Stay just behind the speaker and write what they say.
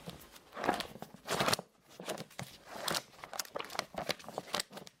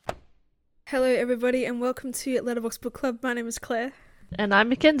Hello everybody and welcome to Letterboxd Book Club. My name is Claire. And I'm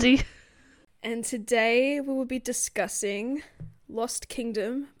Mackenzie. And today we will be discussing Lost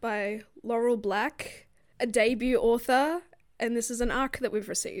Kingdom by Laurel Black, a debut author, and this is an arc that we've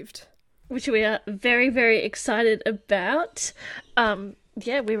received. Which we are very, very excited about.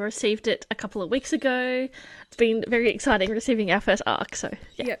 We received it a couple of weeks ago. It's been very exciting receiving our first arc, so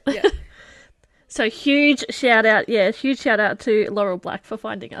yeah. Yeah. So huge shout out to Laurel Black for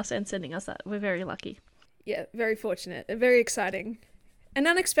finding us and sending us that. We're very lucky. Yeah, very fortunate and very exciting. And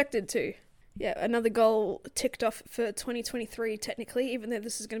unexpected too. Yeah, another goal ticked off for 2023 technically, even though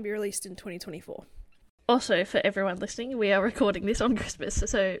this is going to be released in 2024. Also, for everyone listening, we are recording this on Christmas,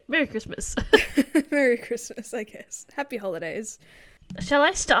 so Merry Christmas. Merry Christmas, I guess. Happy holidays. Shall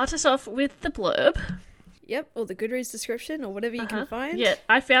I start us off with the blurb? Yep, or the Goodreads description, or whatever you can find. Yeah,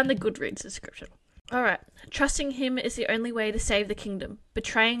 I found the Goodreads description. Alright. Trusting him is the only way to save the kingdom.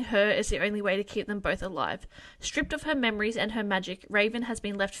 Betraying her is the only way to keep them both alive. Stripped of her memories and her magic, Raven has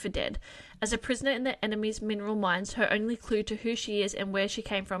been left for dead. As a prisoner in the enemy's mineral mines, her only clue to who she is and where she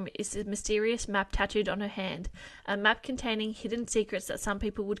came from is the mysterious map tattooed on her hand. A map containing hidden secrets that some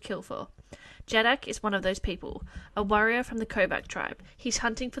people would kill for. Jeddak is one of those people, a warrior from the Kovac tribe. He's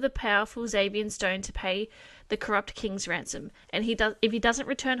hunting for the powerful Xavian stone to pay the corrupt king's ransom, and if he doesn't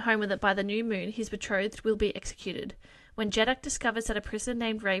return home with it by the new moon, his betrothed will be executed. When Jeddak discovers that a prisoner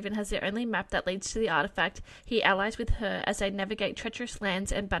named Raven has the only map that leads to the artifact, he allies with her as they navigate treacherous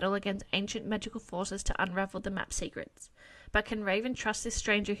lands and battle against ancient magical forces to unravel the map's secrets. But can Raven trust this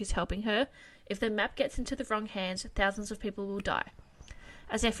stranger who's helping her? If the map gets into the wrong hands, thousands of people will die.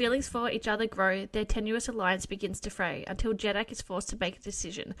 As their feelings for each other grow, their tenuous alliance begins to fray, until Jeddak is forced to make a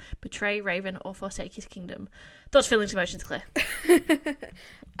decision, betray Raven or forsake his kingdom. Thoughts, feelings, emotions, Claire?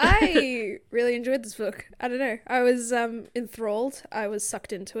 I really enjoyed this book. I don't know. I was enthralled. I was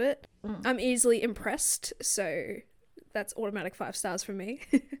sucked into it. I'm easily impressed, so that's automatic 5 stars from me.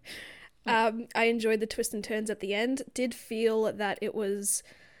 I enjoyed the twists and turns at the end. Did feel that it was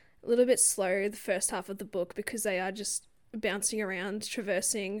a little bit slow, the first half of the book, because they are just bouncing around,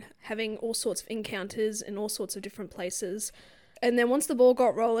 traversing, having all sorts of encounters in all sorts of different places. And then once the ball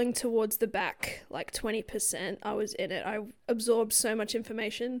got rolling towards the back, like 20%, I was in it. I absorbed so much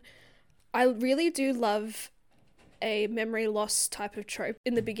information. I really do love a memory loss type of trope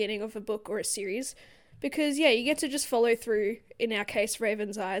in the beginning of a book or a series because, yeah, you get to just follow through, in our case,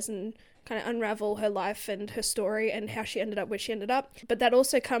 Raven's eyes and kind of unravel her life and her story and how she ended up where she ended up. But that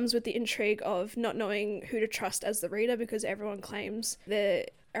also comes with the intrigue of not knowing who to trust as the reader because everyone claims they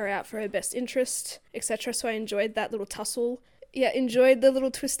are out for her best interest, etc. So I enjoyed that little tussle. Yeah, enjoyed the little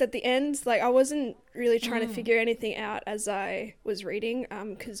twist at the end. Like, I wasn't really trying to figure anything out as I was reading,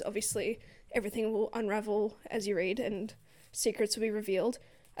 because obviously everything will unravel as you read and secrets will be revealed.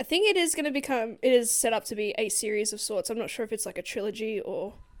 I think it is set up to be a series of sorts. I'm not sure if it's like a trilogy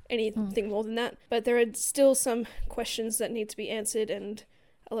or anything more than that, but there are still some questions that need to be answered and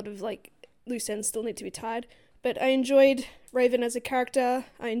a lot of like loose ends still need to be tied. But I enjoyed Raven as a character.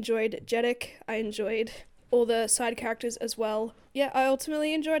 I enjoyed Jeddak. I enjoyed all the side characters as well. Yeah, I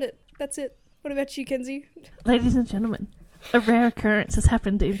ultimately enjoyed it. That's it. What about you, Kenzie? Ladies and gentlemen, a rare occurrence has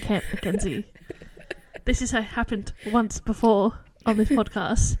happened in Camp Mackenzie. This has happened once before on this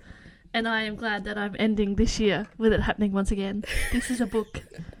podcast, and I am glad that I'm ending this year with it happening once again. This is a book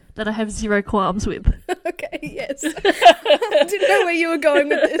that I have zero qualms with. Okay, yes. I didn't know where you were going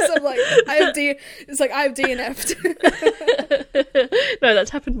with this. I'm like, I have DNF'd. No, that's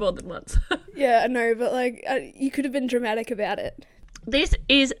happened more than once. Yeah, I know, but like, you could have been dramatic about it. This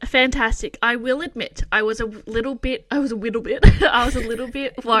is fantastic. I will admit, I was a little bit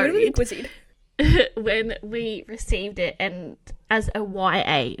worried when we received it and as a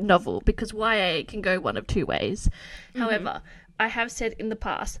YA novel, because YA can go one of two ways. However, I have said in the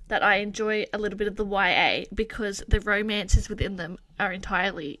past that I enjoy a little bit of the YA because the romances within them are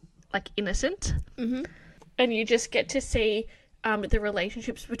entirely like innocent, and you just get to see the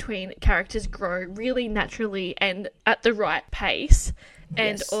relationships between characters grow really naturally and at the right pace.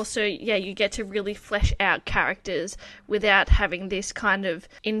 And also, yeah, you get to really flesh out characters without having this kind of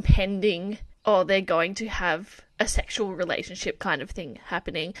impending, oh, they're going to have a sexual relationship kind of thing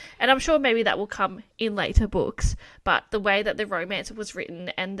happening. And I'm sure maybe that will come in later books, but the way that the romance was written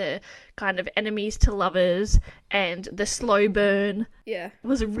and the kind of enemies to lovers and the slow burn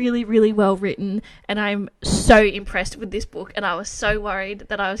was really, really well written. And I'm so impressed with this book, and I was so worried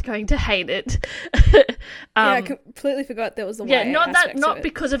that I was going to hate it. I completely forgot there was a YA aspect not to it.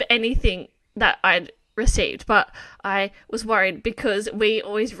 Because of anything that I'd received, but I was worried because we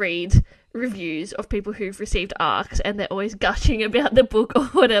always read reviews of people who've received arcs and they're always gushing about the book or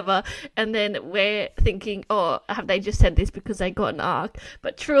whatever, and then we're thinking, oh, have they just said this because they got an arc?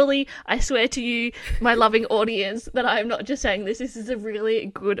 But truly, I swear to you, my loving audience, that I'm not just saying this. This is a really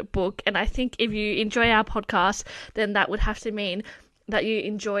good book, and I think if you enjoy our podcast, then that would have to mean that you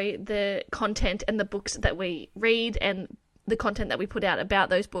enjoy the content and the books that we read and the content that we put out about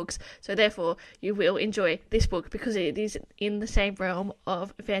those books. So therefore you will enjoy this book because it is in the same realm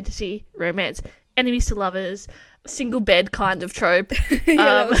of fantasy, romance, enemies to lovers, single bed kind of trope.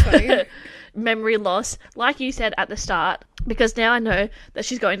 That was funny. Memory loss, like you said at the start, because now I know that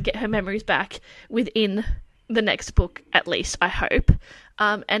she's going to get her memories back within the next book, at least, I hope.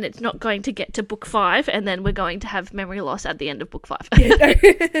 And it's not going to get to book 5 and then we're going to have memory loss at the end of book 5.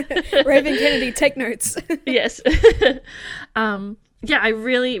 Raven Kennedy, take notes. Yes. Yeah, I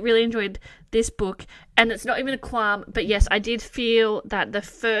really, really enjoyed this book, and it's not even a qualm, but yes, I did feel that the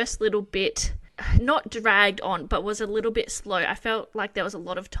first little bit, not dragged on, but was a little bit slow. I felt like there was a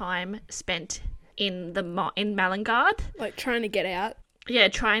lot of time spent in Malangard. Like trying to get out. Yeah,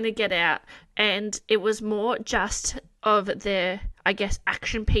 trying to get out, and it was more just of the, I guess,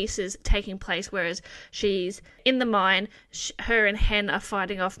 action pieces taking place, whereas she's in the mine, her and Hen are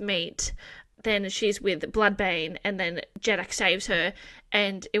fighting off meat, then she's with Bloodbane, and then Jeddak saves her,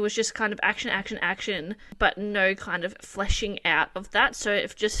 and it was just kind of action, but no kind of fleshing out of that, so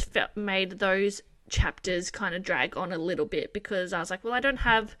it just made those chapters kind of drag on a little bit, because I was like, well, I don't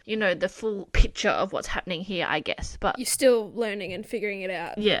have, the full picture of what's happening here, I guess, but you're still learning and figuring it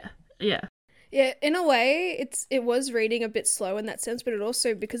out. Yeah, in a way it was reading a bit slow in that sense, but it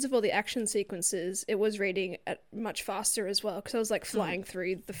also, because of all the action sequences, it was reading at much faster as well, because I was like flying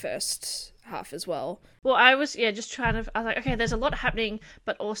through the first half as well. Well, I was just trying to, I was like, okay, there's a lot happening,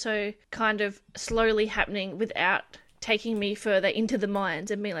 but also kind of slowly happening without taking me further into the mines,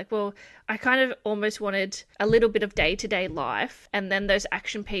 and being like, well, I kind of almost wanted a little bit of day-to-day life and then those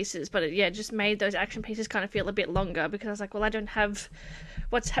action pieces, but it just made those action pieces kind of feel a bit longer, because I was like, well, I don't have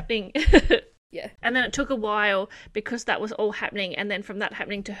what's happening. Yeah. And then it took a while because that was all happening, and then from that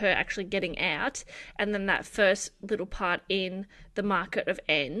happening to her actually getting out, and then that first little part in the Market of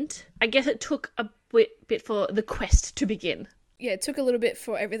End, I guess it took a bit for the quest to begin. Yeah, it took a little bit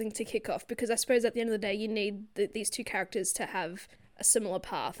for everything to kick off, because I suppose at the end of the day you need these two characters to have a similar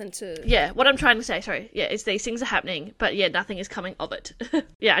path and to... Yeah, what I'm trying to say, is these things are happening, but nothing is coming of it.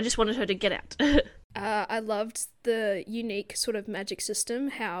 Yeah, I just wanted her to get out. I loved the unique sort of magic system,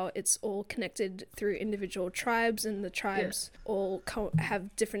 how it's all connected through individual tribes, and the tribes all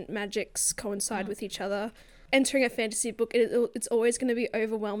have different magics coincide with each other. Entering a fantasy book, it's always going to be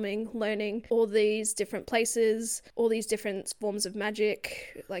overwhelming, learning all these different places, all these different forms of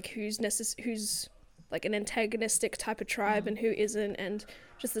magic, like who's like an antagonistic type of tribe and who isn't, and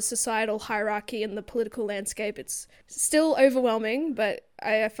just the societal hierarchy and the political landscape. It's still overwhelming, but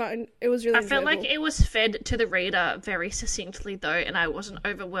I find it was really enjoyable. I felt like it was fed to the reader very succinctly though, and I wasn't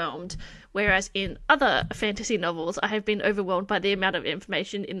overwhelmed, whereas in other fantasy novels I have been overwhelmed by the amount of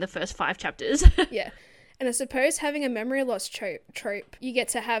information in the first 5 chapters. Yeah. And I suppose having a memory loss trope, you get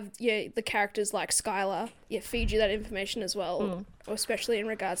to have the characters like Skylar feed you that information as well, or especially in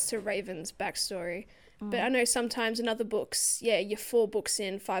regards to Raven's backstory. But I know sometimes in other books, you're 4 books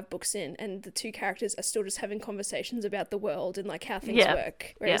in, 5 books in, and the two characters are still just having conversations about the world and like how things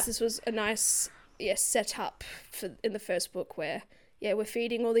work. Whereas this was a nice setup in the first book where we're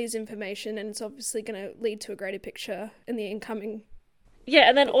feeding all these information, and it's obviously going to lead to a greater picture in the incoming. Yeah,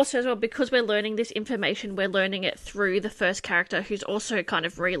 and then also as well, because we're learning this information, we're learning it through the first character who's also kind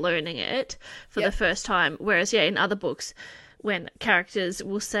of relearning it for the first time. Whereas, in other books, when characters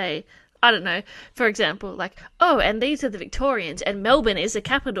will say, I don't know, for example, like, oh, and these are the Victorians, and Melbourne is the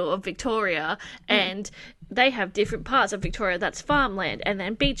capital of Victoria, and they have different parts of Victoria that's farmland, and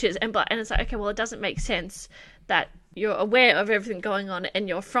then beaches, and it's like, okay, well, it doesn't make sense that you're aware of everything going on and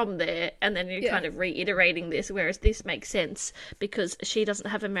you're from there, and then you're kind of reiterating this, whereas this makes sense because she doesn't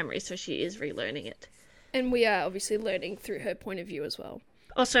have a memory, so she is relearning it. And we are obviously learning through her point of view as well.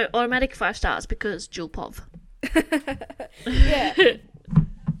 Also, automatic 5 stars because Julpov. Yeah.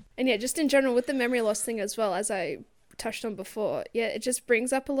 And just in general with the memory loss thing as well, as I touched on before, it just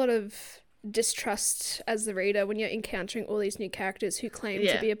brings up a lot of distrust as the reader when you're encountering all these new characters who claim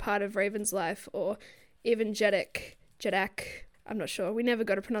to be a part of Raven's life, or even Jeddak, I'm not sure, we never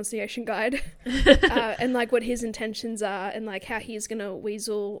got a pronunciation guide, and like what his intentions are, and like how he's going to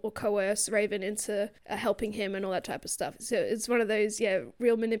weasel or coerce Raven into helping him and all that type of stuff. So it's one of those,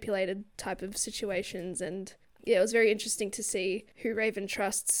 real manipulated type of situations, and Yeah, it was very interesting to see who Raven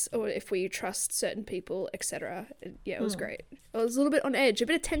trusts, or if we trust certain people, etc. Yeah, it was great. It was a little bit on edge, a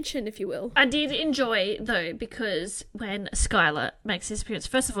bit of tension, if you will. I did enjoy, though, because when Skylar makes his appearance,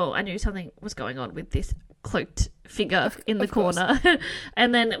 first of all, I knew something was going on with this cloaked figure in the corner.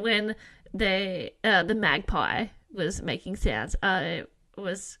 And then when the magpie was making sounds, I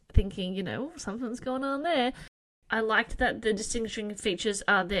was thinking, you know, something's going on there. I liked that the distinguishing features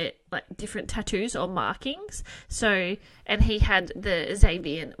are their like different tattoos or markings. So, and he had the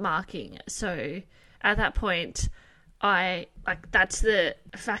Xavian marking. So at that point, I like that's the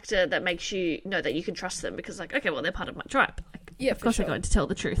factor that makes you know that you can trust them, because like, okay, well, they're part of my tribe. Like, Yeah, of course sure. they're going to tell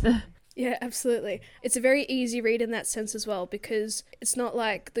the truth. Yeah, absolutely. It's a very easy read in that sense as well, because it's not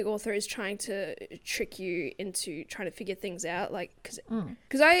like the author is trying to trick you into trying to figure things out. Like,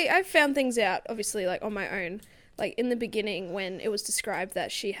 because I found things out, obviously, like on my own. Like in the beginning when it was described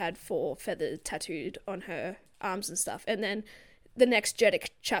that she had 4 feathers tattooed on her arms and stuff. And then the next Jeddak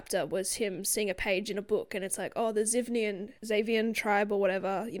chapter was him seeing a page in a book, and it's like, oh, the Xavian tribe or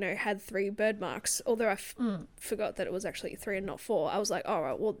whatever, you know, had 3 bird marks. Although I forgot that it was actually 3 and not 4. I was like, all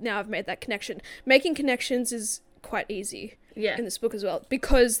right, well, now I've made that connection. Making connections is quite easy in this book as well,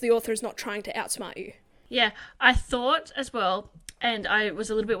 because the author is not trying to outsmart you. Yeah, I thought as well, and I was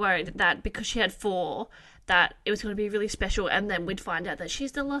a little bit worried that because she had 4, that it was going to be really special, and then we'd find out that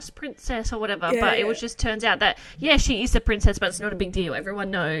she's the lost princess or whatever. Yeah, but it was just turns out that, yeah, she is the princess, but it's not a big deal. Everyone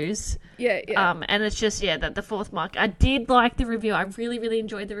knows. Yeah. And it's just, that the 4th mark. I did like the reveal. I really, really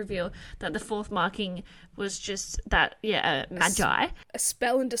enjoyed the reveal that the 4th marking was just that, magi. A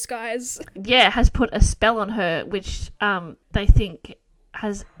spell in disguise. Yeah, has put a spell on her, which they think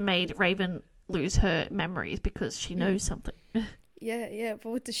has made Raven lose her memories because she knows something. Yeah,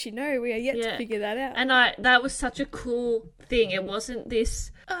 but what does she know? We are yet to figure that out. And that was such a cool thing. It wasn't this,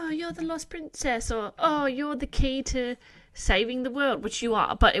 oh, you're the lost princess, or, oh, you're the key to saving the world, which you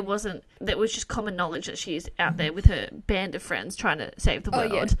are, but it wasn't, that was just common knowledge that she's out there with her band of friends trying to save the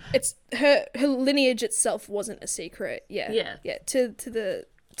world. Oh, yeah. It's her lineage itself wasn't a secret. Yeah.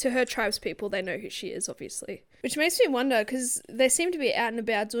 To her tribes people, they know who she is, obviously. Which makes me wonder, because they seem to be out and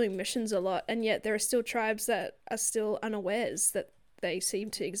about doing missions a lot, and yet there are still tribes that are still unawares that they seem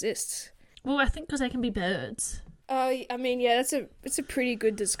to exist. Well, I think because they can be birds. Oh, I mean, yeah, it's a pretty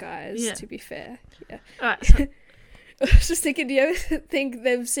good disguise, to be fair. Yeah. All right. So... I was just thinking, do you ever think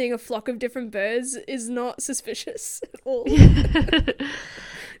them seeing a flock of different birds is not suspicious at all?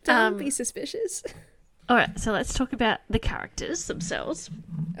 Don't be suspicious. All right, so let's talk about the characters themselves.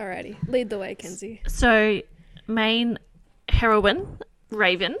 Alrighty, lead the way, Kenzie. So, main heroine,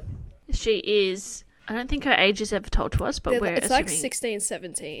 Raven, she is, I don't think her age is ever told to us, but it's like 16,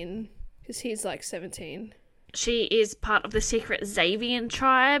 17, because he's like 17. She is part of the secret Xavian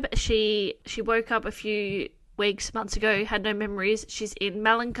tribe. She woke up a few months ago, had no memories. She's in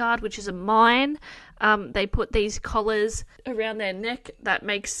Malengard, which is a mine. They put these collars around their neck that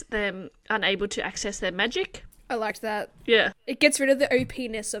makes them unable to access their magic. I liked that. Yeah. It gets rid of the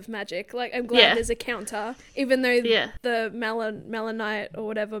OP-ness of magic. Like, I'm glad there's a counter, even though the Malanite or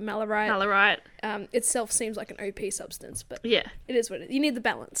whatever, Malarite itself seems like an OP substance, but it is what it is. You need the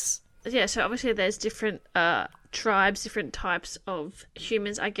balance. Yeah, so obviously there's different tribes, different types of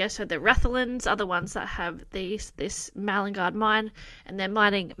humans, I guess. So the Rathalans are the ones that have this Malengard mine, and they're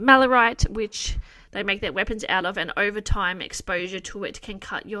mining Malarite, which they make their weapons out of, and over time exposure to it can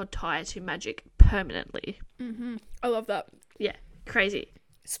cut your tie to magic permanently. Mm-hmm. I love that. Yeah, crazy.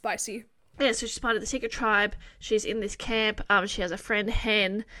 Spicy. Yeah, so she's part of the secret tribe. She's in this camp. She has a friend,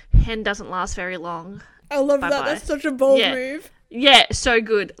 Hen. Hen doesn't last very long. I love that. That's such a bold move. Yeah, so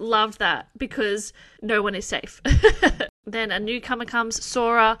good. Loved that, because no one is safe. Then a newcomer comes,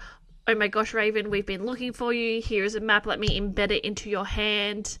 Sora. Oh my gosh, Raven, we've been looking for you. Here is a map. Let me embed it into your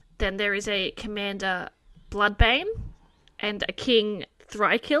hand. Then there is a commander, Bloodbane, and a king,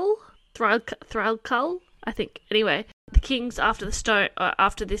 Thrykull, I think. Anyway, the king's after the stone,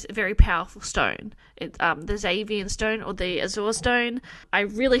 after this very powerful stone. It's the Xavian stone or the Azure stone. I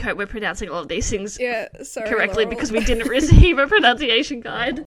really hope we're pronouncing all of these things correctly, because we didn't receive a pronunciation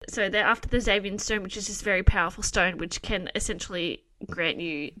guide. So they're after the Xavian stone, which is this very powerful stone which can essentially grant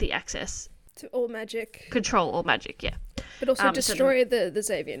you the access to all magic. Control all magic, yeah. But also destroy the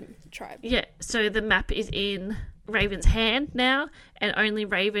Xavian tribe. Yeah, so the map is in Raven's hand now, and only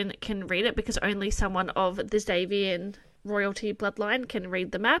Raven can read it, because only someone of the Xavian royalty bloodline can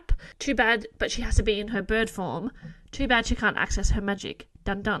read the map. Too bad, but she has to be in her bird form. Too bad she can't access her magic.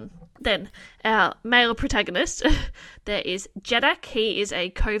 Dun dun. Then, our male protagonist, there is Jeddak. He is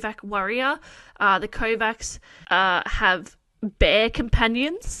a Kovac warrior. The Kovacs have bear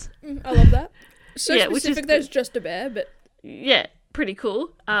companions. I love that. So Yeah, which is specific, there's just a bear, but yeah, pretty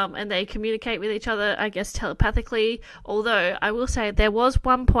cool. And they communicate with each other, I guess, telepathically. Although I will say there was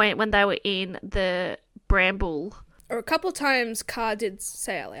one point when they were in the bramble. or a couple times Car did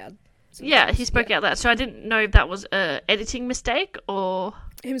say out loud. Yeah, he spoke out loud. So I didn't know if that was a editing mistake or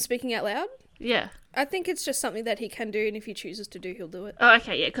Him speaking out loud? yeah. I think it's just something that he can do, and if he chooses to do, he'll do it. Oh,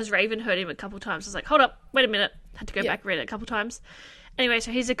 okay, yeah, because Raven heard him a couple times. I was like, hold up, wait a minute. Had to go back and read it a couple times. Anyway, so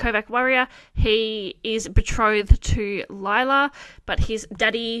he's a Kovac warrior. He is betrothed to Lila, but his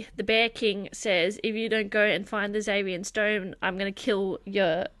daddy, the Bear King, says, if you don't go and find the Xavian stone, I'm going to kill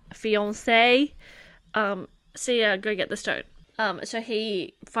your fiancé. See ya, go get the stone. So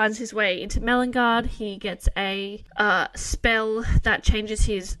he finds his way into Melangard. He gets a spell that changes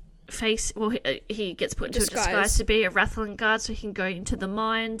his face. Well, he gets put into a disguise to be a Rathalan guard, so he can go into the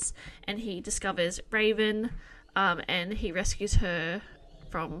mines, and he discovers Raven, and he rescues her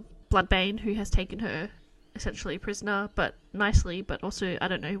from Bloodbane, who has taken her essentially prisoner, but nicely, but also I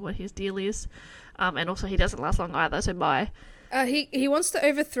don't know what his deal is. And also he doesn't last long either, so bye. He wants to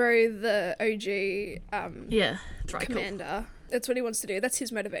overthrow the OG commander. That's what he wants to do. That's his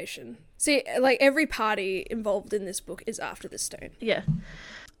motivation. See, like, every party involved in this book is after this stone. Yeah.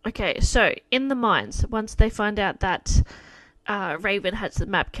 Okay, so in the mines, once they find out that Raven has the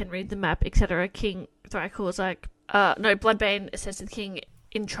map, can read the map, etc., King Thrykel is like, Bloodbane says to the king,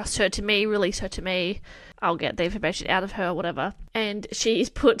 entrust her to me, release her to me, I'll get the information out of her, or whatever. And she's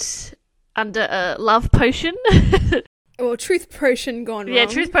put under a love potion. Or truth potion gone wrong. Yeah,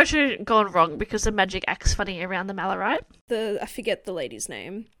 truth potion gone wrong because the magic acts funny around the Malorite. I forget the lady's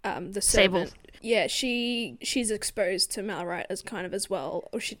name. The Sable. servant. Yeah, she's exposed to Malorite as well.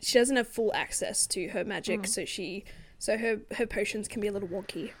 Or she doesn't have full access to her magic, so her potions can be a little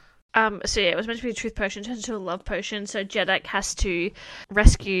wonky. So yeah, it was meant to be a truth potion, turned into a love potion. So Jeddak has to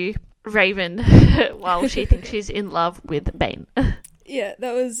rescue Raven while she thinks she's in love with Bane. Yeah,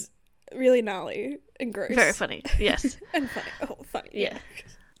 that was really gnarly and gross. Very funny, yes. And funny. Oh, funny. Yeah.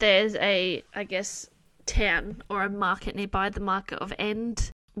 There's a, I guess, town or a market nearby, the Market of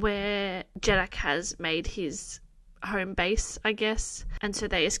End, where Jeddak has made his home base, I guess. And so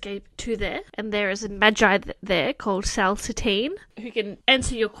they escape to there. And there is a magi there called Sal Satine, who can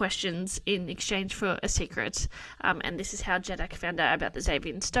answer your questions in exchange for a secret. And this is how Jeddak found out about the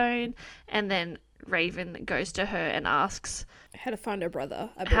Xavian Stone. And then Raven goes to her and asks how to find her brother,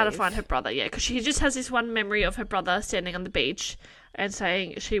 yeah, because she just has this one memory of her brother standing on the beach and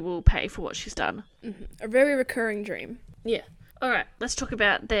saying she will pay for what she's done. Mm-hmm. A very recurring dream. Yeah. Alright, let's talk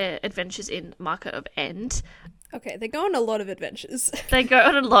about their adventures in Market of End. Okay, they go on a lot of adventures. They go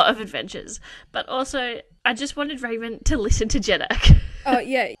on a lot of adventures, but also I just wanted Raven to listen to Jeddak. Oh,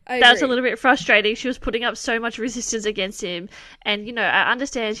 yeah, I agree. That was a little bit frustrating. She was putting up so much resistance against him, and, you know, I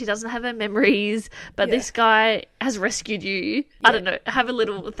understand she doesn't have her memories, but this guy has rescued you. Yeah. I don't know, have a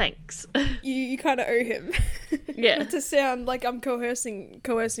little thanks. You kind of owe him. Yeah. To sound like I'm coercing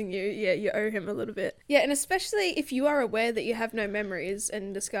you, yeah, you owe him a little bit. Yeah, and especially if you are aware that you have no memories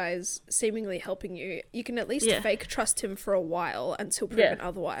and this guy's seemingly helping you, you can at least fake trust him for a while until proven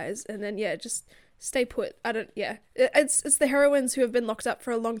otherwise, and then, just stay put. It's the heroines who have been locked up for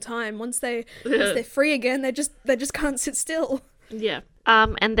a long time. Once they're free again, they just can't sit still. Yeah.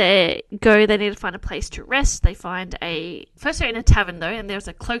 And they need to find a place to rest. They find first they're in a tavern though, and there's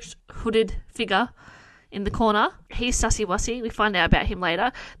a cloaked, hooded figure in the corner. He's sussy wussy. We find out about him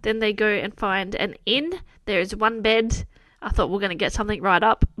later. Then they go and find an inn. There's one bed. I thought we're going to get something right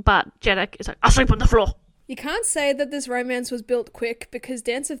up, but Jeddak is like, I'll sleep on the floor. You can't say that this romance was built quick because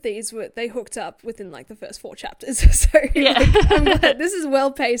Dance of Thieves, they hooked up within like the first 4 chapters. So I'm glad this is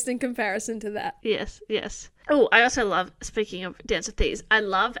well paced in comparison to that. Yes. Oh, I also love, speaking of Dance of Thieves, I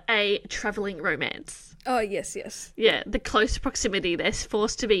love a travelling romance. Oh, yes. Yeah, the close proximity. They're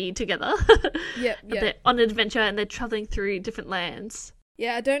forced to be together. Yep. They're on an adventure and they're travelling through different lands.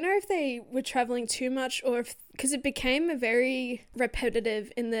 Yeah, I don't know if they were traveling too much or if, because it became a very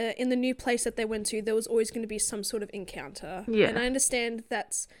repetitive in the new place that they went to. There was always going to be some sort of encounter. Yeah. And I understand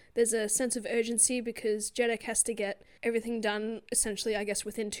there's a sense of urgency because Jeddak has to get everything done essentially, I guess,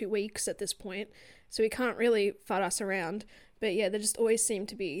 within 2 weeks at this point. So he can't really fart us around. But yeah, there just always seemed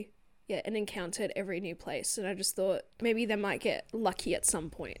to be an encounter at every new place, and I just thought maybe they might get lucky at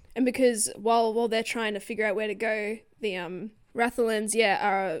some point. And because while they're trying to figure out where to go, the Rathalans,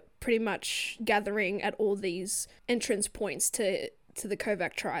 are pretty much gathering at all these entrance points to the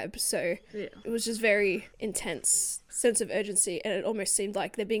Kovac tribe. So it was just very intense sense of urgency, and it almost seemed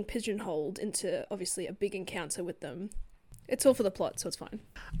like they're being pigeonholed into obviously a big encounter with them. It's all for the plot, so it's fine.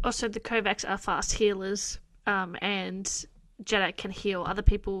 Also, the Kovacs are fast healers, and Jeddak can heal other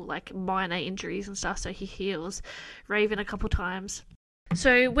people, like minor injuries and stuff, so he heals Raven a couple times.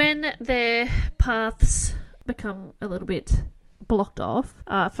 So when their paths become a little bit blocked off,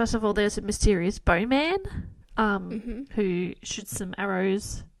 first of all, there's a mysterious bowman who shoots some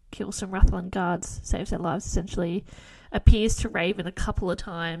arrows, kills some Rathalan guards, saves their lives essentially, appears to Raven a couple of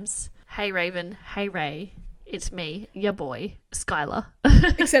times. Hey Raven, hey Ray, it's me, your boy, Skylar.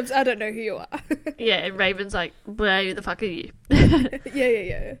 Except I don't know who you are. Yeah, and Raven's like, who the fuck are you?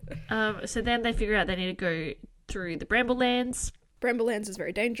 Yeah. So then they figure out they need to go through the Bramblelands. Bramblelands is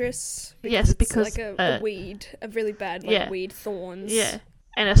very dangerous. Yes, because it's like a weed, a really bad weed, thorns. Yeah,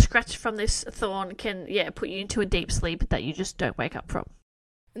 and a scratch from this thorn can put you into a deep sleep that you just don't wake up from.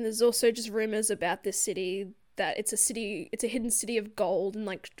 And there's also just rumors about this city that it's a hidden city of gold and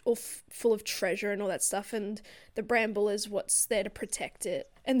like all full of treasure and all that stuff, and the bramble is what's there to protect it.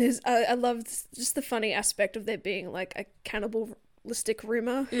 And there's I love just the funny aspect of there being like a cannibalistic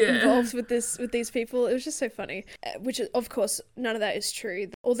rumor involved with these people. It was just so funny, which is, of course, none of that is true.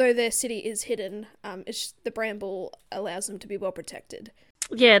 Although their city is hidden, the bramble allows them to be well protected.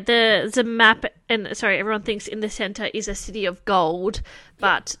 Yeah, the map, and everyone thinks in the center is a city of gold,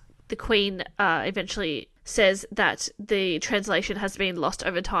 but the queen eventually says that the translation has been lost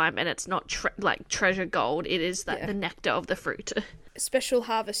over time, and it's not treasure gold. It is the nectar of the fruit. Special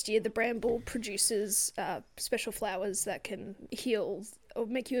harvest year, the bramble produces special flowers that can heal or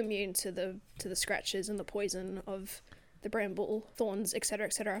make you immune to the scratches and the poison of the bramble thorns, etc.,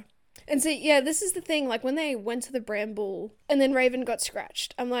 etc. And so, this is the thing, like, when they went to the bramble and then Raven got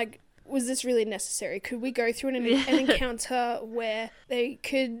scratched, I'm like, was this really necessary? Could we go through an encounter where they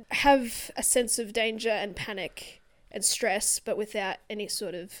could have a sense of danger and panic and stress, but without any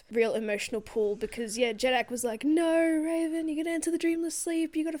sort of real emotional pull? Because, Jeddak was like, no, Raven, you're going to enter the dreamless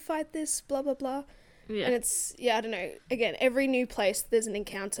sleep, you got to fight this, blah, blah, blah. Yeah. And it's, I don't know, again, every new place, there's an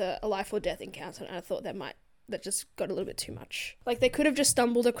encounter, a life or death encounter, and I thought that just got a little bit too much. Like, they could have just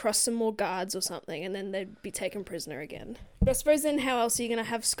stumbled across some more guards or something, and then they'd be taken prisoner again. But I suppose then how else are you going to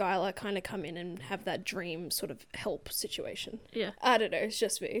have Skylar kind of come in and have that dream sort of help situation? Yeah. I don't know, it's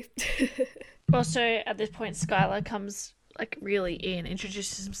just me. Also, at this point, Skylar comes, really in,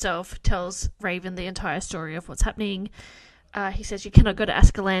 introduces himself, tells Raven the entire story of what's happening. He says you cannot go to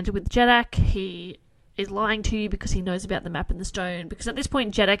Askeland with Jeddak. He is lying to you because he knows about the map and the stone, because at this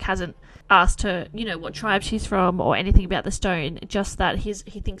point Jeddak hasn't asked her, what tribe she's from or anything about the stone, just that he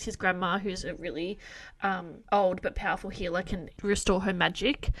thinks his grandma, who's a really old but powerful healer, can restore her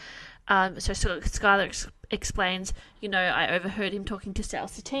magic. So Skylar explains, I overheard him talking to Sal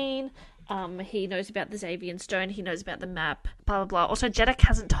Satine. He knows about the Xavian stone, he knows about the map, blah blah blah. Also, Jeddak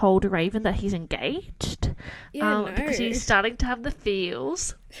hasn't told Raven that he's engaged, because he's starting to have the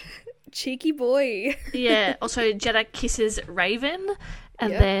feels. Cheeky boy. Yeah. Also, Jeddak kisses Raven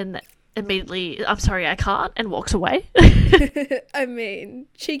and then immediately, I'm sorry, I can't, and walks away. I mean,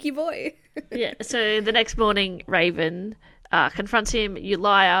 cheeky boy. Yeah. So the next morning, Raven confronts him, you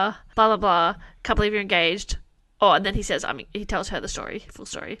liar, blah, blah, blah, can't believe you're engaged. Oh, and then he says, he tells her the story, full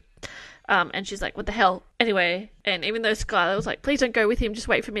story. And she's like, what the hell? Anyway, and even though Skylar was like, please don't go with him, just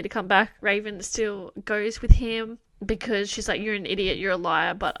wait for me to come back, Raven still goes with him. Because she's like, you're an idiot, you're a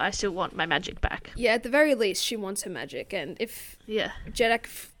liar, but I still want my magic back. Yeah, at the very least, she wants her magic. And if Jeddak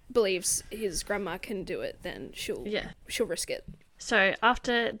believes his grandma can do it, then she'll risk it. So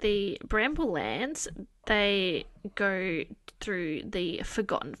after the Bramblelands, they go through the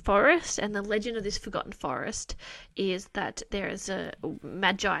Forgotten Forest. And the legend of this Forgotten Forest is that there is a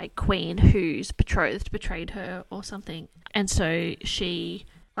Magi queen whose betrothed betrayed her or something. And so she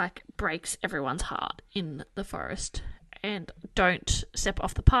breaks everyone's heart in the forest, and don't step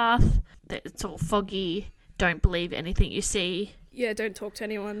off the path. It's all foggy. Don't believe anything you see. Yeah, don't talk to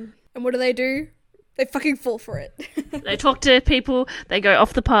anyone. And what do? They fucking fall for it. They talk to people. They go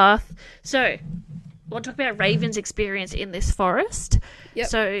off the path. So, I want to talk about Raven's experience in this forest. Yep.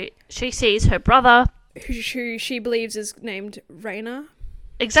 So, she sees her brother, who she believes is named Raina.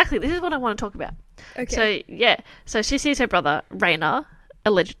 Exactly. This is what I want to talk about. Okay. So she sees her brother, Raina,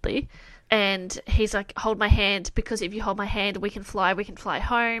 allegedly, and he's like, hold my hand, because if you hold my hand we can fly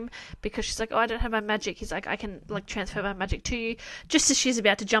home, because she's like, oh, I don't have my magic. He's like, I can transfer my magic to you. Just as she's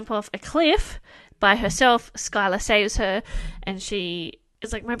about to jump off a cliff by herself, Skylar saves her, and she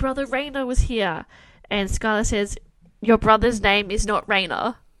is like, my brother Raina was here, and Skylar says, your brother's name is not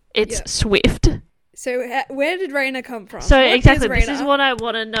Raina, it's Swift. So where did Raina come from? So exactly, this is what I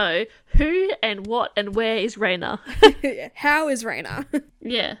want to know. Who and what and where is Raina? How is Raina?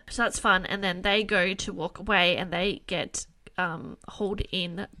 Yeah, so that's fun. And then they go to walk away, and they get hauled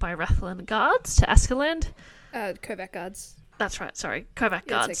in by Rathalan guards to Askeland. Kovac guards. That's right, sorry. Kovac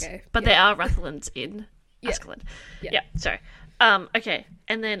guards. okay. But there are Rathalans in Yeah. Ascalon. Yeah. Yeah, sorry. Okay,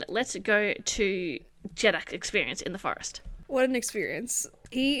 and then let's go to Jeddak's experience in the forest. What an experience.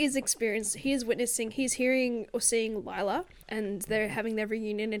 He is witnessing, he's hearing or seeing Lila, and they're having their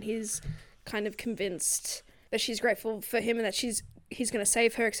reunion, and he's kind of convinced that she's grateful for him and that he's going to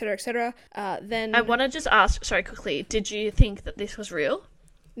save her, etc., etc. Then... I want to just ask, sorry, quickly, did you think that this was real?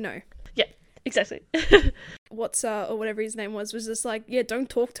 No. Yeah, exactly. Watsa, or whatever his name was just like, yeah, don't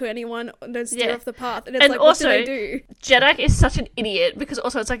talk to anyone, don't steer Yeah. off the path. And it's And like, also, what do they do? Jeddak is such an idiot, because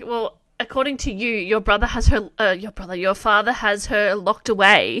also it's like, well, according to you, your father has her locked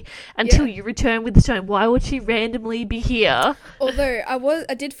away until you return with the stone. Why would she randomly be here? Although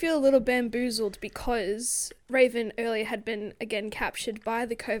I did feel a little bamboozled because Raven earlier had been again captured by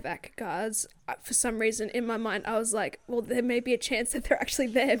the Kovac guards. For some reason in my mind I was like, well, there may be a chance that they're actually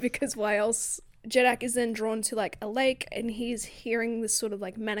there, because why else? Jeddak is then drawn to like a lake, and he's hearing this sort of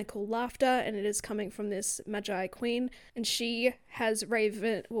like maniacal laughter, and it is coming from this Magi queen, and she has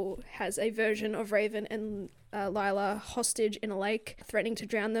a version of Raven and Lila hostage in a lake, threatening to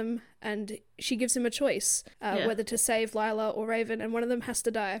drown them, and she gives him a choice whether to save Lila or Raven, and one of them has to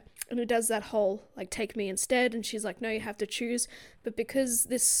die. And he does that whole like, take me instead, and she's like, no, you have to choose. But because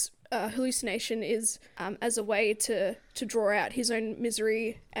this hallucination is as a way to draw out his own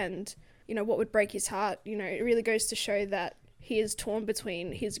misery and what would break his heart, it really goes to show that he is torn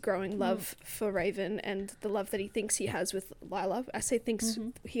between his growing love for Raven and the love that he thinks he has with Lila. I say thinks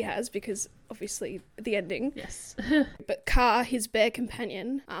he has because obviously the ending. Yes. But Car, his bear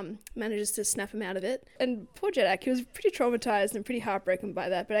companion, manages to snap him out of it. And poor Jeddak, he was pretty traumatized and pretty heartbroken by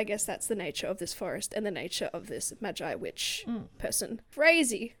that, but I guess that's the nature of this forest and the nature of this Magi witch person.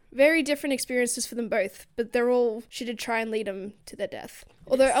 Crazy. Very different experiences for them both, but she did try and lead them to their death.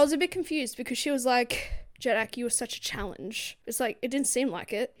 Although I was a bit confused because she was like, Jeddak, you were such a challenge. It's like, it didn't seem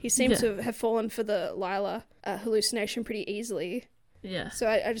like it. He seemed to have fallen for the Lila hallucination pretty easily. Yeah. So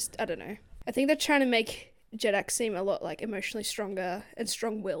I don't know. I think they're trying to make Jeddak seem a lot like emotionally stronger and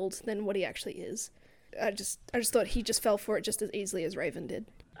strong-willed than what he actually is. I just thought he just fell for it just as easily as Raven did.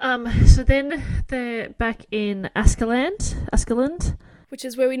 So then they're back in Ascalon. Which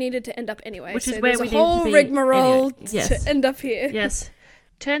is where we needed to end up anyway. Which is so where there's we a whole needed to be rigmarole anyway. Yes. to end up here. Yes.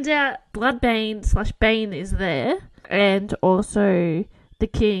 Turns out Bloodbane/Bane is there, and also the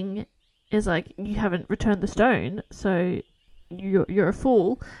king is like, you haven't returned the stone, so you're a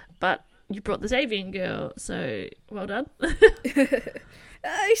fool, but you brought this avian girl, so well done.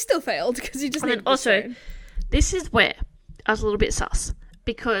 He still failed because he just needed the stone. This is where I was a little bit sus,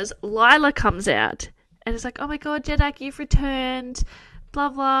 because Lila comes out and it's like, oh my god, Jeddak, you've returned. Blah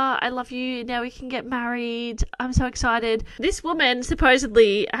blah, I love you, now we can get married, I'm so excited. This woman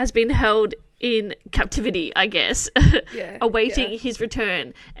supposedly has been held in captivity, I guess, awaiting his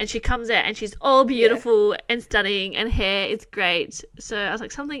return, and she comes out and she's all beautiful and stunning and hair is great. So I was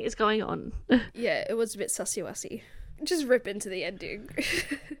like, something is going on. Yeah, it was a bit sussy-wussy. Just rip into the ending.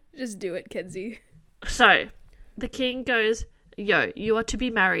 Just do it, Kenzie. So the king goes, yo, you are to be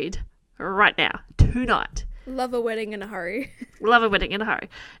married right now, tonight. Love a wedding in a hurry. Love a wedding in a hurry.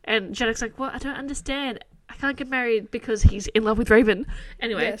 And Jeddak's like, what? I don't understand. I can't get married because he's in love with Raven.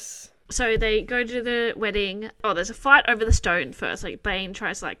 Anyway. Yes. So they go to the wedding. Oh, there's a fight over the stone first. Like, Bane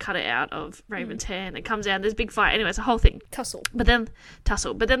tries to, like, cut it out of Raven's hair, and it comes out, and there's a big fight. Anyway, it's a whole thing. Tussle. But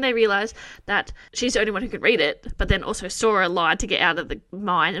then they realise that she's the only one who can read it, but then also Sora lied to get out of the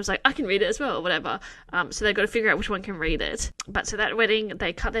mine. It was like, I can read it as well, or whatever. So they've got to figure out which one can read it. But so that wedding,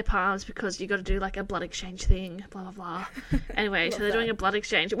 they cut their palms because you got to do, like, a blood exchange thing, blah, blah, blah. Anyway, so they're doing a blood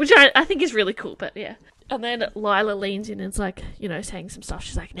exchange, which I think is really cool, but yeah. And then Lila leans in and is like, saying some stuff.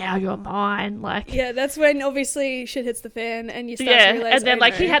 She's like, now you're mine. Like, yeah, that's when obviously shit hits the fan and you start to realize. And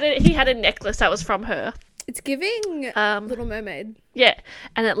then he had a necklace that was from her. It's giving Little Mermaid. Yeah,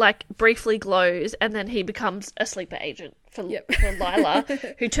 and it like briefly glows, and then he becomes a sleeper agent for Lila,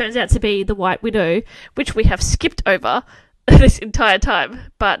 who turns out to be the White Widow, which we have skipped over this entire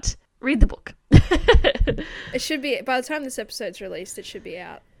time. But read the book. It should be, by the time this episode's released, it should be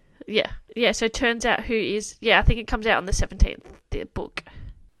out. Yeah, so it turns out I think it comes out on the 17th, the book.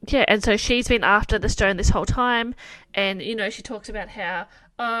 Yeah, and so she's been after the stone this whole time, and, she talks about how,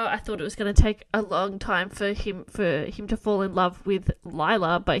 I thought it was going to take a long time for him to fall in love with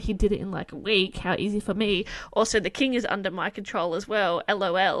Lila, but he did it in like a week, how easy for me. Also, the king is under my control as well,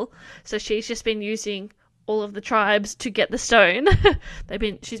 LOL. So she's just been using all of the tribes to get the stone.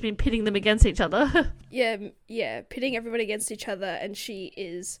 She's been pitting them against each other. Yeah, pitting everybody against each other, and she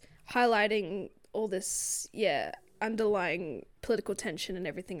is highlighting all this, underlying political tension and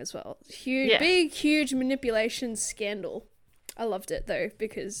everything as well. Huge manipulation scandal. I loved it though,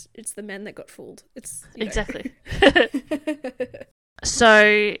 because it's the men that got fooled. It's exactly.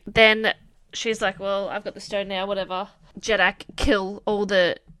 So then she's like, well, I've got the stone now, whatever. Jeddak, kill all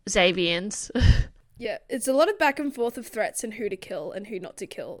the Xavians. Yeah, it's a lot of back and forth of threats and who to kill and who not to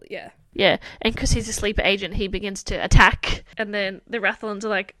kill. Yeah. Yeah, and because he's a sleeper agent, he begins to attack. And then the Rathalans are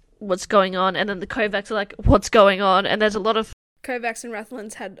like, what's going on? And then the Kovacs are like, what's going on? And there's a lot of... Kovacs and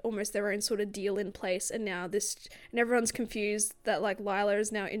Rathalans had almost their own sort of deal in place, and now and everyone's confused that like Lila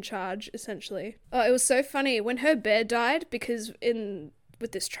is now in charge, essentially. Oh, it was so funny when her bear died, because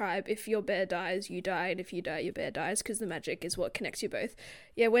with this tribe, if your bear dies, you die, and if you die, your bear dies, because the magic is what connects you both.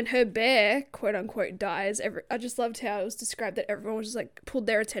 Yeah, when her bear, quote unquote, dies, I just loved how it was described that everyone was just like pulled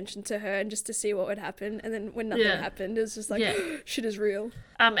their attention to her and just to see what would happen, and then when nothing happened, it was just like, shit is real.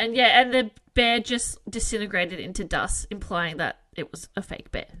 And the bear just disintegrated into dust, implying that it was a fake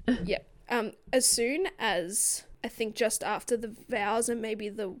bear. Yeah. As soon as, I think just after the vows and maybe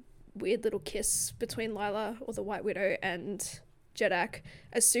the weird little kiss between Lila or the White Widow and Jeddak,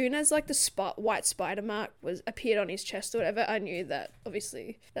 as soon as like the white spider mark appeared on his chest or whatever, I knew that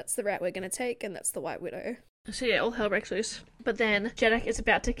obviously that's the route we're going to take, and that's the White Widow. So yeah, all hell breaks loose. But then Jeddak is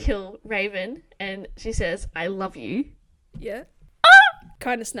about to kill Raven, and she says, I love you. Yeah.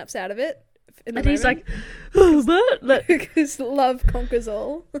 Kind of snaps out of it. And he's like, oh, what? Because love conquers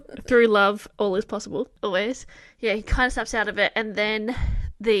all. Through love, all is possible, always. Yeah, he kind of snaps out of it, and then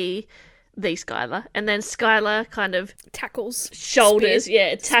the Skylar, and then Skylar kind of tackles shoulders,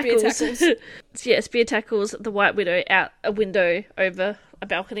 spear tackles. Yeah, spear tackles the White Widow out a window over a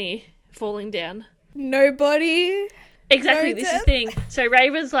balcony, falling down. Nobody. Exactly, this is the thing. So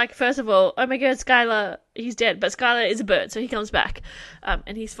Raven's like, first of all, oh my god, Skylar, he's dead, but Skylar is a bird, so he comes back,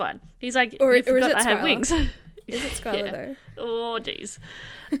 and he's fine. He's like, you forgot I have wings. Is it Skylar though? Oh, jeez.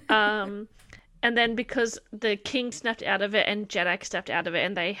 And then because the king snapped out of it and Jeddak snapped out of it,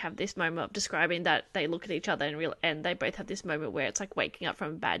 and they have this moment of describing that they look at each other and they both have this moment where it's like waking up from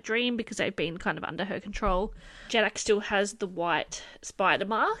a bad dream because they've been kind of under her control. Jeddak still has the white spider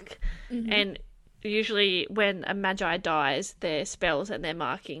mark, and usually when a magi dies, their spells and their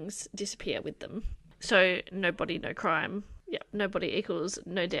markings disappear with them. So no body, no crime. Yeah, no body equals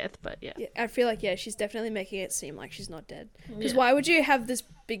no death, but yeah. I feel like, she's definitely making it seem like she's not dead. Because why would you have this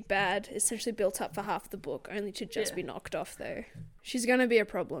big bad essentially built up for half the book only to just be knocked off, though? She's going to be a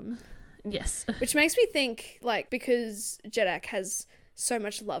problem. Yes. Which makes me think, like, because Jeddak has so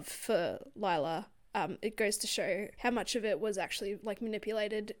much love for Lila, it goes to show how much of it was actually, like,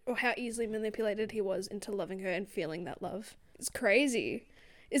 manipulated, or how easily manipulated he was into loving her and feeling that love. It's crazy.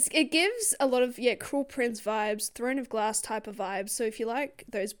 It gives a lot of, Cruel Prince vibes, Throne of Glass type of vibes. So if you like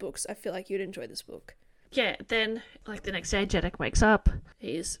those books, I feel like you'd enjoy this book. Yeah, then, like, the next day, Jeddak wakes up.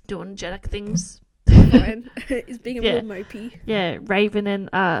 He's doing Jeddak things. He's being a little mopey. Yeah, Raven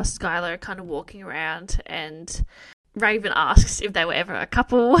and Skylar are kind of walking around, and Raven asks if they were ever a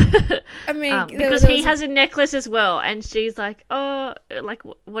couple. I mean, because he has a necklace as well, and she's like, oh, like,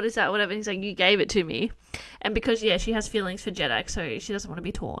 what is that, whatever. And he's like, you gave it to me. And because, she has feelings for Jeddak, so she doesn't want to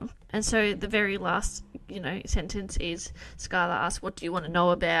be torn. And so the very last, sentence is Skylar asks, what do you want to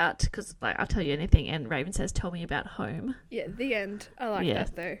know about? Because, like, I'll tell you anything. And Raven says, tell me about home. Yeah, the end. I like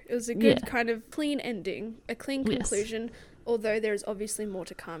that, though. It was a good kind of clean ending, a clean conclusion, although there's obviously more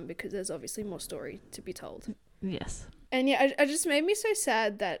to come because there's obviously more story to be told. Yes. And it just made me so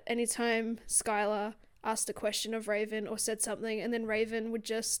sad that anytime Skylar asked a question of Raven or said something, and then Raven would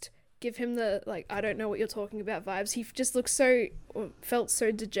just give him the, like, I don't know what you're talking about vibes. He just looked felt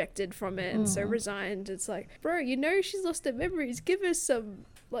so dejected from it and so resigned. It's like, bro, she's lost her memories. Give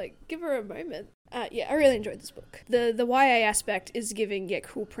her a moment. I really enjoyed this book. The YA aspect is giving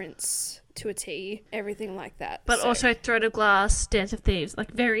Cruel Prince to a T, everything like that. But also Throne of Glass, Dance of Thieves, like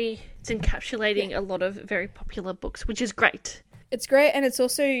it's encapsulating a lot of very popular books, which is great. It's great, and it's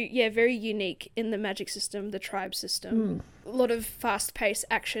also, very unique in the magic system, the tribe system. A lot of fast-paced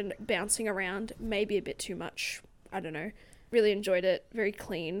action bouncing around, maybe a bit too much. I don't know. Really enjoyed it. Very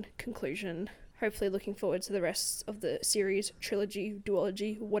clean conclusion. Hopefully looking forward to the rest of the series, trilogy,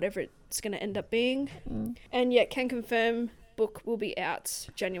 duology, whatever it's going to end up being. And can confirm book will be out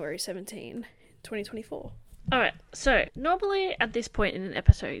January 17, 2024. Alright, so normally at this point in an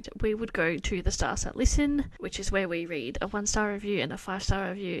episode, we would go to the Star Set Listen, which is where we read a 1-star review and a 5-star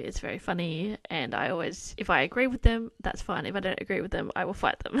review. It's very funny, and I always, if I agree with them, that's fine. If I don't agree with them, I will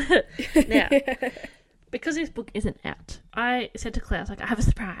fight them. Now, because this book isn't out, I said to Claire, I was like, I have a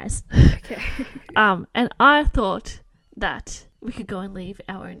surprise. Okay. And I thought that we could go and leave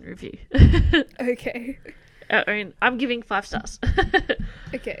our own review. Okay. I'm giving 5 stars.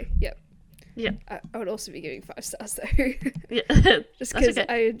 Okay, yep. Yeah. I would also be giving 5 stars though. Yeah. Just because okay.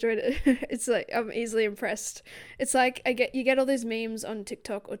 I enjoyed it. It's like, I'm easily impressed. It's like, you get all these memes on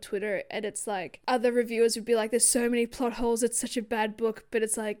TikTok or Twitter, and it's like, other reviewers would be like, there's so many plot holes, it's such a bad book, but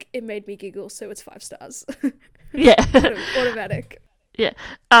it's like, it made me giggle, so it's 5 stars. Yeah. Automatic. Yeah.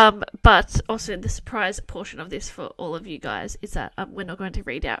 But also the surprise portion of this for all of you guys is that we're not going to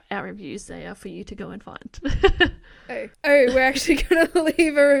read out our reviews. They are for you to go and find. Oh, we're actually going to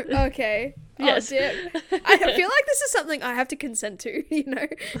leave a... Okay. Yes. Oh, dear. I feel like this is something I have to consent to, you know?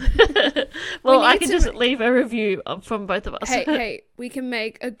 Well, I can just leave a review from both of us. Hey, we can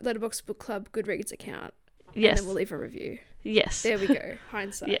make a Letterboxd Book Club Goodreads account. Yes. And then we'll leave a review. Yes. There we go.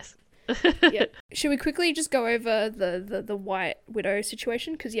 Hindsight. Yes. Yeah. Should we quickly just go over the White Widow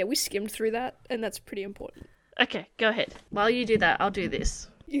situation? Because, yeah, we skimmed through that, and that's pretty important. Okay, go ahead. While you do that, I'll do this.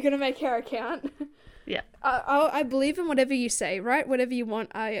 You're going to make her account? Yeah. I believe in whatever you say, right? Whatever you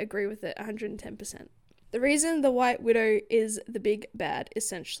want, I agree with it 110%. The reason the White Widow is the big bad,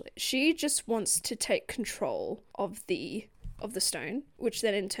 essentially, she just wants to take control of the stone, which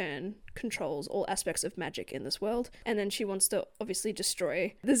then in turn controls all aspects of magic in this world, and then she wants to obviously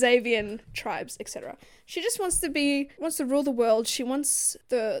destroy the Xavian tribes, etc. She just wants to rule the world. She wants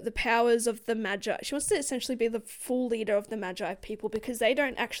the powers of the Magi. She wants to essentially be the full leader of the Magi people, because they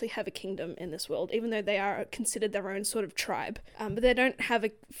don't actually have a kingdom in this world, even though they are considered their own sort of tribe. But they don't have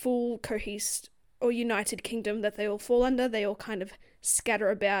a full cohesed or united kingdom that they all fall under. They all kind of scatter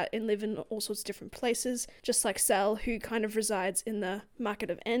about and live in all sorts of different places, just like Sal, who kind of resides in the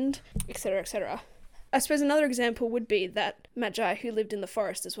Market of End, etc., etc. I suppose another example would be that Magi, who lived in the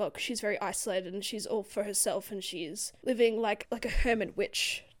forest as well, because she's very isolated and she's all for herself, and she's living like a hermit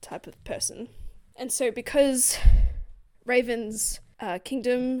witch type of person. And so because Raven's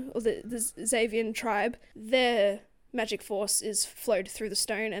kingdom, or the Xavian tribe, their magic force is flowed through the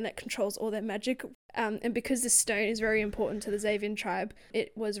stone, and that controls all their magic. And because this stone is very important to the Xavian tribe,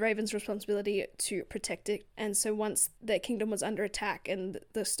 it was Raven's responsibility to protect it. And so once their kingdom was under attack and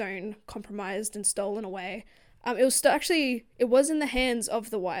the stone compromised and stolen away, it was in the hands of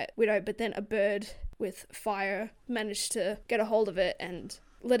the White Widow, but then a bird with fire managed to get a hold of it and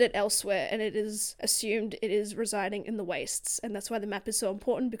led it elsewhere, and it is assumed it is residing in the wastes, and that's why the map is so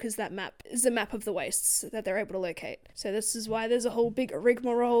important, because that map is the map of the wastes that they're able to locate. So this is why there's a whole big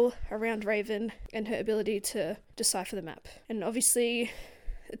rigmarole around Raven and her ability to decipher the map. And obviously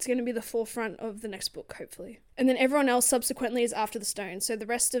it's going to be the forefront of the next book, hopefully. And then everyone else subsequently is after the stone. So the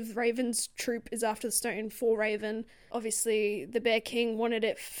rest of Raven's troop is after the stone for Raven. Obviously the Bear King wanted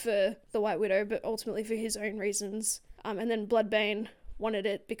it for the White Widow, but ultimately for his own reasons. And then Bloodbane wanted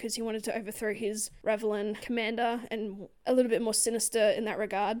it because he wanted to overthrow his Ravelan commander, and a little bit more sinister in that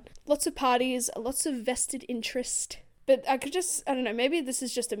regard. Lots of parties, lots of vested interest. But I don't know, maybe this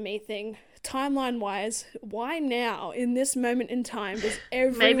is just a me thing. Timeline-wise, why now, in this moment in time, does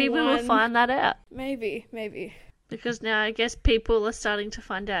everyone... Maybe we will find that out. Maybe. Because now I guess people are starting to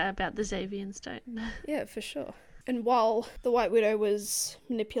find out about the Xavian stone. Yeah, for sure. And while the White Widow was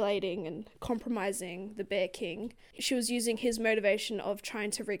manipulating and compromising the Bear King, she was using his motivation of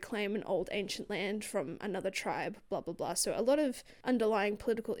trying to reclaim an old ancient land from another tribe, blah, blah, blah. So a lot of underlying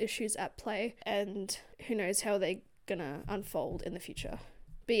political issues at play, and who knows how they're gonna unfold in the future.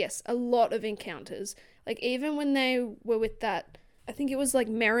 But yes, a lot of encounters. Like, even when they were with that, I think it was like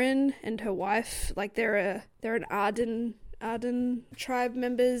Merrin and her wife, like they're an Arden tribe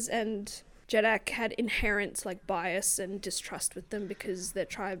members, and Jeddak had inherent like bias and distrust with them because their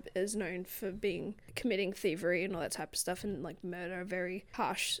tribe is known for committing thievery and all that type of stuff, and like murder, very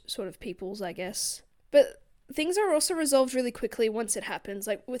harsh sort of peoples, I guess. But things are also resolved really quickly once it happens.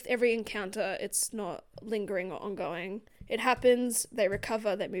 Like with every encounter, it's not lingering or ongoing. It happens, they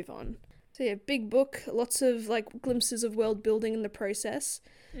recover, they move on. So yeah, big book, lots of like glimpses of world building in the process.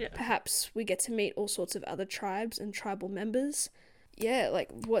 Yeah. Perhaps we get to meet all sorts of other tribes and tribal members. Yeah, like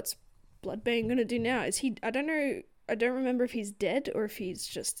what's Bloodbane gonna do now? Is he... I don't know. I don't remember if he's dead or if he's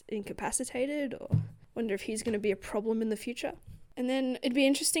just incapacitated, or wonder if he's gonna be a problem in the future. And then it'd be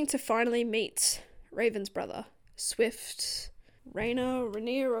interesting to finally meet Raven's brother, Swift, Rainier,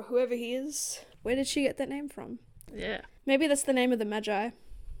 or whoever he is. Where did she get that name from? Yeah. Maybe that's the name of the Magi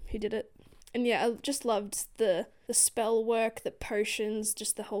who did it. And yeah, I just loved the spell work, the potions,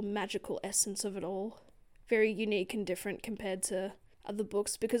 just the whole magical essence of it all. Very unique and different compared to other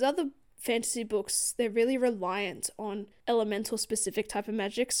books, because other fantasy books, they're really reliant on elemental specific type of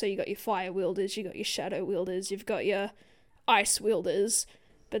magic. So you got your fire wielders, you got your shadow wielders, you've got your ice wielders,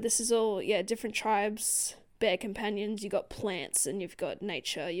 but this is all different tribes, bear companions. You got plants, and you've got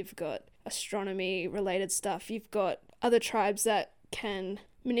nature, you've got astronomy related stuff, you've got other tribes that can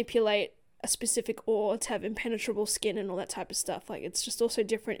manipulate a specific ore to have impenetrable skin and all that type of stuff. Like, it's just also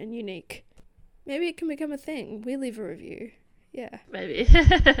different and unique. Maybe it can become a thing. We leave a review. Yeah. Maybe.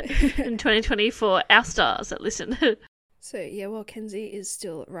 In 2024, our stars that listen. So, yeah, while Kenzie is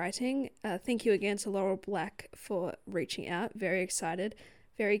still writing, thank you again to Laurel Black for reaching out. Very excited.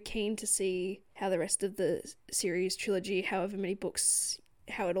 Very keen to see how the rest of the series trilogy, however many books,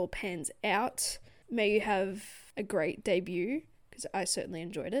 how it all pans out. May you have a great debut, because I certainly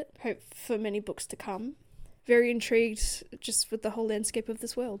enjoyed it. Hope for many books to come. Very intrigued just with the whole landscape of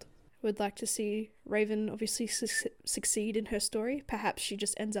this world. Would like to see Raven obviously succeed in her story. Perhaps she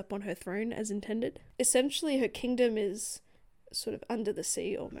just ends up on her throne as intended. Essentially, her kingdom is sort of under the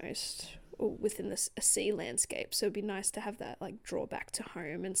sea almost, or within a sea landscape. So it'd be nice to have that like draw back to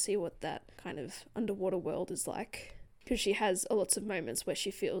home and see what that kind of underwater world is like. Because she has lots of moments where she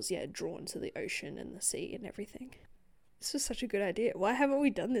feels, drawn to the ocean and the sea and everything. This was such a good idea. Why haven't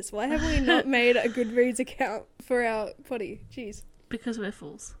we done this? Why haven't we not made a Goodreads account for our potty? Jeez. Because we're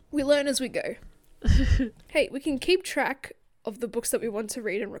fools. We learn as we go. Hey, we can keep track of the books that we want to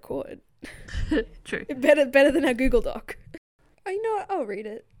read and record. True. Better than our Google Doc. Oh, you know what? I'll read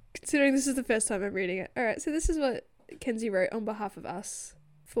it. Considering this is the first time I'm reading it. Alright, so this is what Kenzie wrote on behalf of us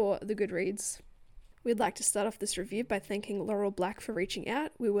for the Goodreads. We'd like to start off this review by thanking Laurel Black for reaching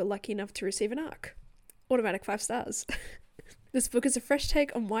out. We were lucky enough to receive an ARC. Automatic 5 stars. This book is a fresh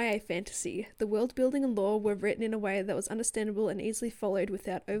take on YA fantasy. The world building and lore were written in a way that was understandable and easily followed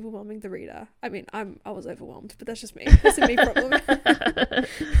without overwhelming the reader. I mean, I was overwhelmed, but that's just me. That's a me problem.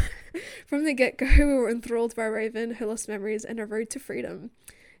 From the get-go, we were enthralled by Raven, her lost memories, and her road to freedom.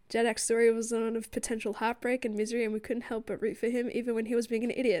 Jeddak's story was one of potential heartbreak and misery, and we couldn't help but root for him even when he was being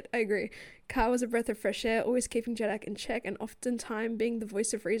an idiot. I agree. Car was a breath of fresh air, always keeping Jeddak in check and oftentimes being the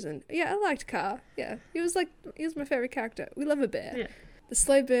voice of reason. Yeah, I liked Car. Yeah, he was my favourite character. We love a bear. Yeah. The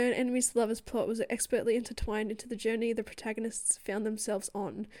slow burn, enemies to lovers plot was expertly intertwined into the journey the protagonists found themselves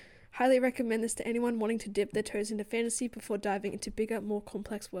on. Highly recommend this to anyone wanting to dip their toes into fantasy before diving into bigger, more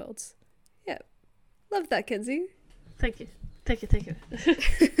complex worlds. Yeah. Love that, Kenzie. Thank you. Thank you.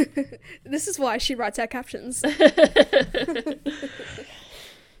 This is why she writes our captions.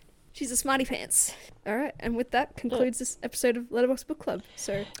 She's a smarty pants. Alright, and with that concludes this episode of Letterboxd Book Club.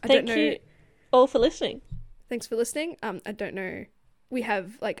 So, Thank you all for listening. Thanks for listening. I don't know. We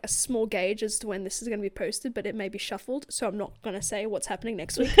have like a small gauge as to when this is going to be posted, but it may be shuffled, so I'm not going to say what's happening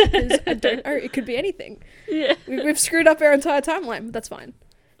next week because I don't know. It could be anything. Yeah. We've screwed up our entire timeline, but that's fine.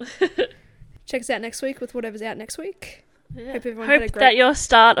 Check us out next week with whatever's out next week. Yeah. Hope everyone had a great... that your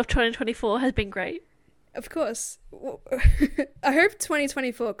start of 2024 has been great. Of course. I hope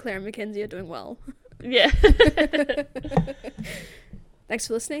 2024 Claire and Mackenzie are doing well. Yeah. Thanks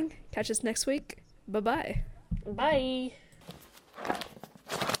for listening. Catch us next week. Bye-bye. Bye.